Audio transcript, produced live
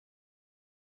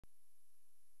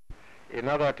in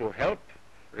order to help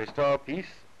restore peace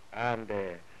and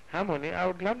harmony, I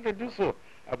would gladly do so.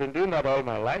 I've been doing that all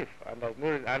my life, and there's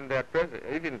no, and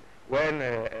even when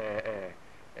I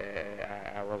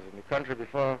was in the country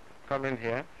before coming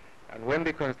here, and when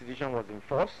the Constitution was in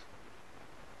force,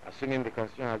 assuming the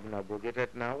Constitution has been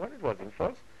abrogated now, when it was in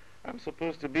force, I'm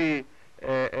supposed to be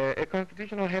a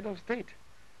constitutional head of state,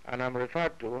 and I'm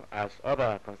referred to as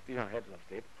other constitutional heads of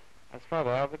state as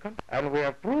father of the country. And we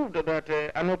have proved that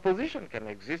an opposition can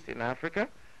exist in Africa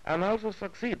and also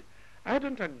succeed. I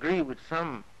don't agree with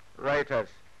some writers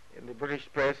in the British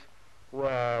press who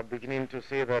are beginning to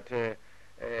say that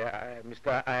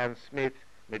Mr. Iron Smith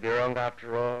may be wrong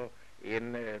after all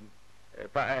in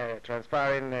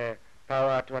transferring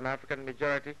power to an African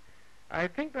majority. I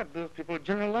think that those people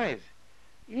generalize.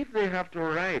 If they have to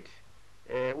write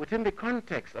within the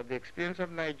context of the experience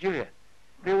of Nigeria,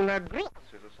 they will agree.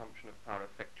 His assumption of power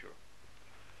effectual.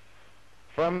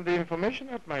 From the information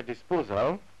at my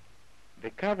disposal, the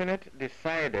cabinet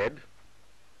decided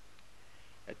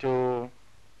to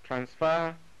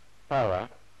transfer power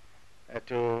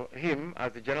to him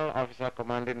as the general officer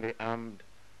commanding the armed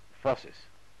forces.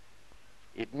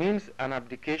 It means an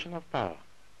abdication of power,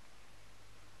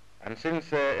 and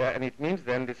and it means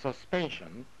then the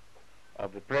suspension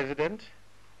of the president,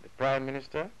 the prime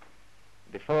minister,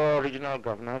 the 4 regional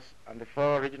governors, and the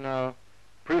 4 regional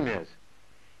premiers.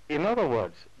 In other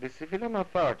words, the civilian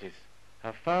authorities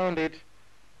have found it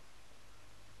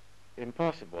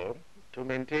impossible to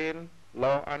maintain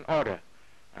law and order,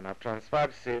 and have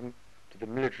transferred same to the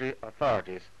military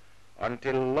authorities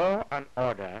until law and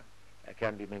order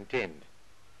can be maintained.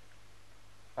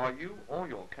 Are you or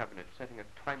your cabinet setting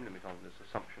a time limit on this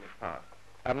assumption of power?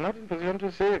 I'm not in position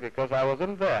to say because I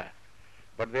wasn't there,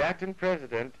 but the acting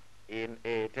president in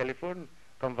a telephone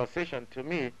conversation to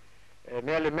me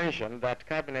merely mentioned that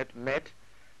cabinet met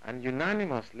and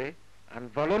unanimously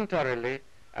and voluntarily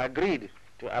agreed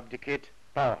to abdicate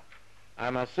power.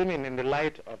 I'm assuming in the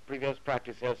light of previous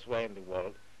practice elsewhere in the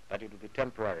world that it will be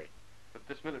temporary. But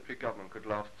this military government could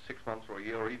last 6 months or a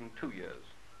year or even 2 years.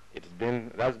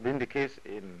 That's been the case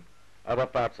in other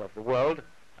parts of the world,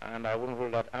 and I wouldn't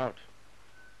rule that out.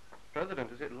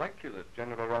 President, is it likely that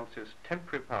General Aronsi's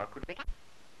temporary power could be...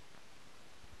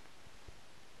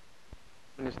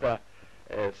 Minister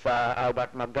Sir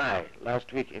Albert Magai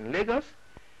last week in Lagos,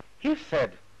 he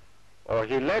said, or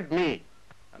he led me,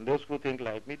 and those who think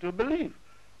like me, to believe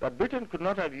that Britain could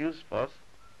not have used force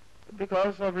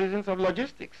because of reasons of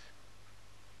logistics.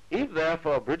 If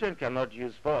therefore Britain cannot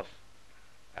use force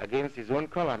against his own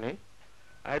colony,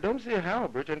 I don't see how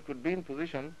Britain could be in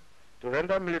position to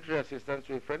render military assistance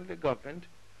to a friendly government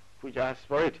which asks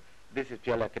for it. This is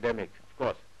purely academic, of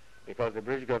course, because the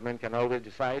British government can always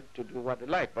decide to do what they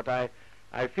like. But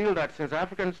I feel that since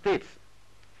African states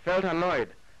felt annoyed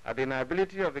at the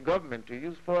inability of the government to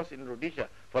use force in Rhodesia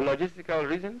for logistical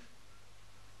reasons,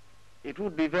 it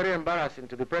would be very embarrassing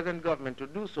to the present government to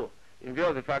do so, in view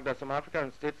of the fact that some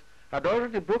African states had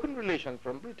already broken relations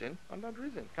from Britain on that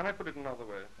reason. Can I put it another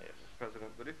way, yes, Mr.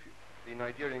 President, that if the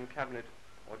Nigerian cabinet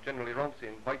or General Aronsi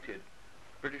invited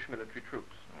British military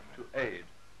troops to aid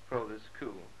throw this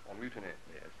coup or mutiny,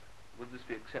 yes, would this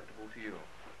be acceptable to you?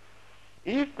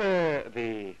 If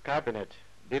the cabinet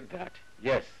did that,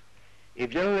 yes.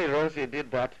 If General Aronsi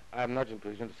did that, I'm not in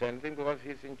position to say anything because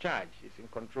he's in charge, he's in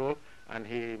control, and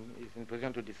he is in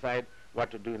position to decide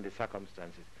what to do in the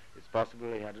circumstances. It's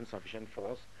possible he had insufficient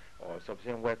force or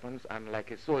sufficient weapons, and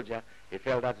like a soldier, he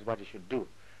felt that's what he should do.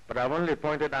 But I've only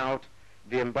pointed out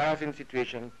the embarrassing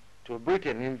situation to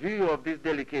Britain in view of this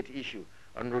delicate issue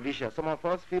on Rhodesia. Some of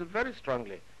us feel very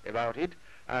strongly about it,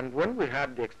 and when we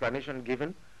had the explanation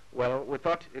given, well, we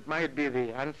thought it might be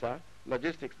the answer,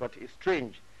 logistics, but it's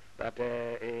strange that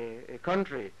a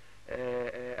country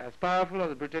as powerful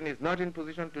as Britain is not in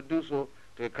position to do so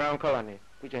to a crown colony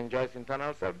which enjoys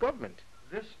internal self-government.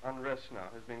 This unrest now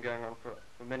has been going on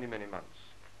for many, many months.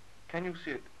 Can you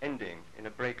see it ending in a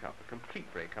breakup, a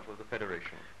complete breakup of the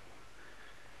Federation?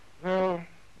 Well,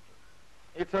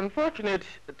 it's unfortunate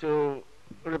to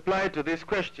reply to this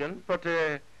question, but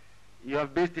you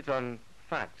have based it on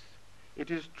facts. It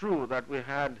is true that we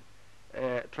had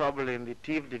trouble in the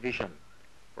Tiv division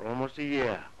for almost a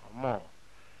year or more.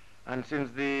 And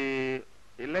since the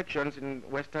elections in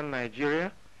western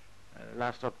Nigeria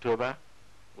last October,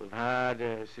 we've had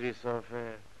a series of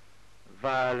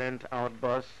violent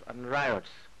outbursts and riots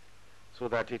so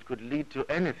that it could lead to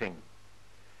anything.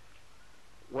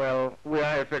 Well, we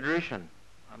are a federation,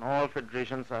 and all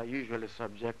federations are usually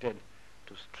subjected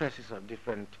to stresses of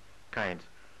different kinds.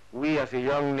 We as a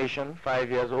young nation, 5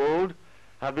 years old,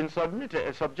 have been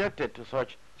subjected to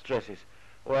such stresses.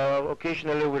 Well,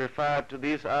 occasionally we refer to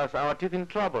this as our teething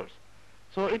troubles.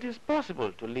 So it is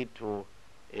possible to lead to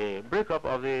a breakup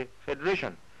of the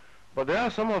federation. But there are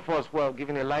some of us who are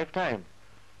given a lifetime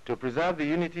to preserve the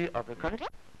unity of the country.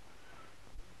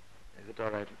 Is it all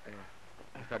right,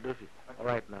 Mr. Duffy? All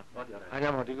right now.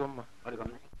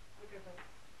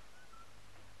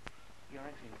 Your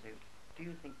Excellency, do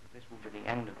you think that this will be the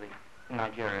end of the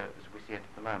Nigeria as we see it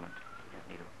at the moment? You don't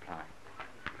need a reply.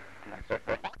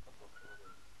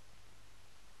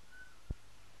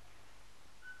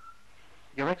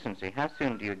 Your Excellency, how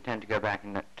soon do you intend to go back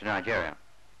to Nigeria?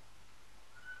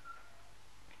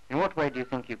 In what way do you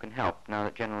think you can help now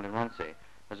that General Aguiyi-Ironsi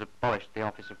has abolished the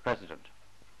office of President?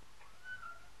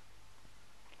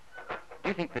 Do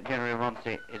you think that General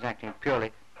Aguiyi-Ironsi is acting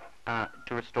purely to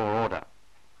restore order?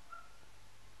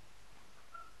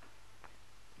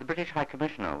 The British High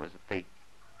Commissioner was at the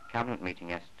cabinet meeting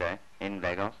yesterday in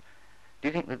Lagos. Do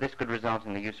you think that this could result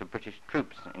in the use of British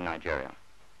troops in Nigeria?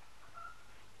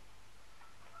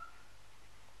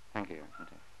 Thank you, Your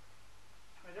Excellency.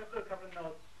 Just a couple of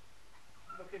notes.